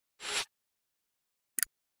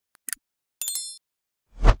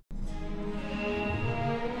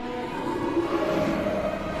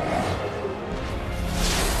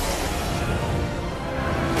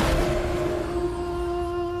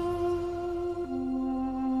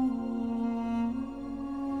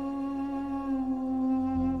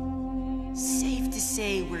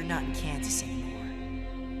say we're not in Kansas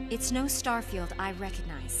anymore. It's no Starfield I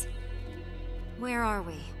recognize. Where are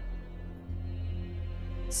we?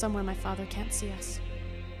 Somewhere my father can't see us.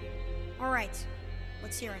 Alright,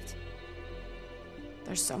 let's hear it.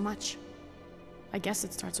 There's so much. I guess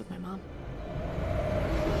it starts with my mom.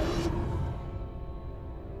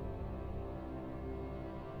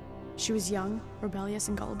 She was young, rebellious,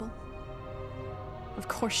 and gullible. Of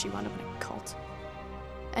course she wound up in a cult.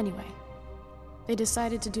 Anyway, they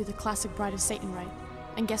decided to do the classic Bride of Satan rite,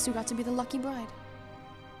 and guess who got to be the lucky bride?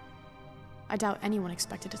 I doubt anyone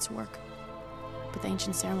expected it to work, but the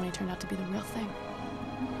ancient ceremony turned out to be the real thing.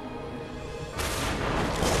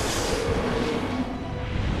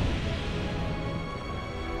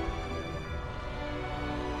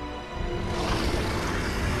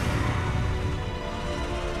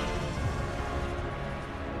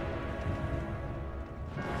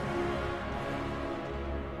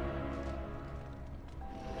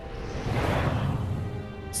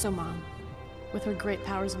 So Mom, with her great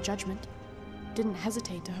powers of judgment, didn't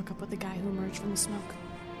hesitate to hook up with the guy who emerged from the smoke.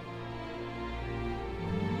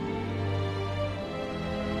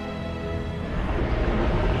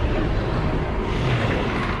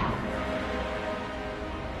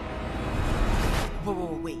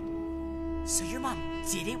 Whoa, wait. So your mom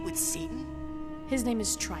did it with Satan? His name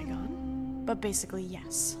is Trigon, but basically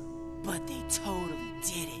yes. But they totally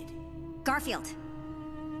did it. Garfield!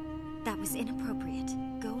 That was inappropriate.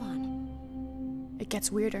 Go on. It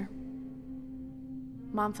gets weirder.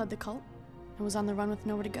 Mom fled the cult and was on the run with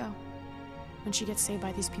nowhere to go when she gets saved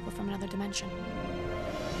by these people from another dimension.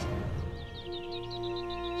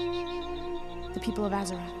 The people of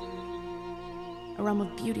Azarath. A realm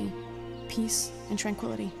of beauty, peace, and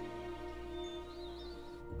tranquility.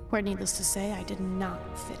 Where, needless to say, I did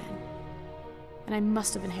not fit in. And I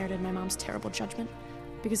must have inherited my mom's terrible judgment,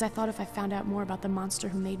 because I thought if I found out more about the monster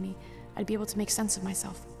who made me, I'd be able to make sense of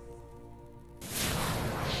myself.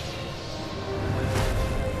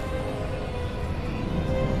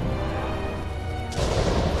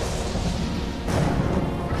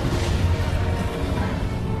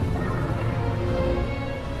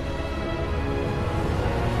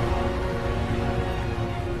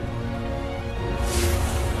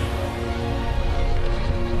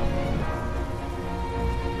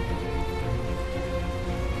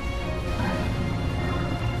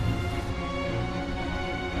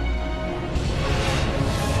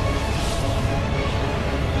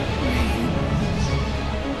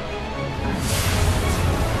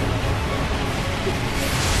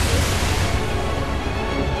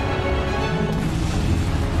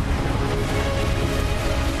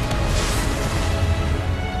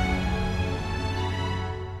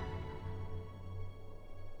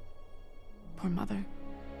 Poor mother.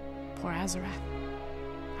 Poor Azarath.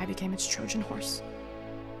 I became its Trojan horse.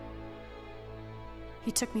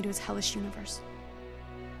 He took me to his hellish universe.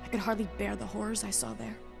 I could hardly bear the horrors I saw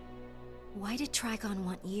there. Why did Trigon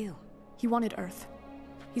want you? He wanted Earth.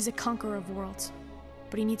 He's a conqueror of worlds,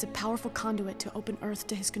 but he needs a powerful conduit to open Earth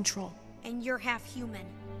to his control. And you're half human.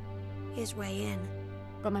 His way in.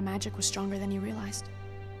 But my magic was stronger than he realized.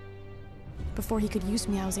 Before he could use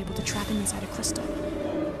me, I was able to trap him inside a crystal.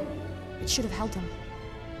 It should have held him.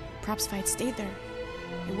 Perhaps if I had stayed there,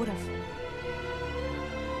 it would have.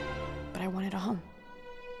 But I wanted a home.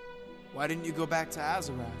 Why didn't you go back to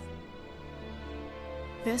Azerath?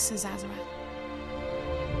 This is Azarath.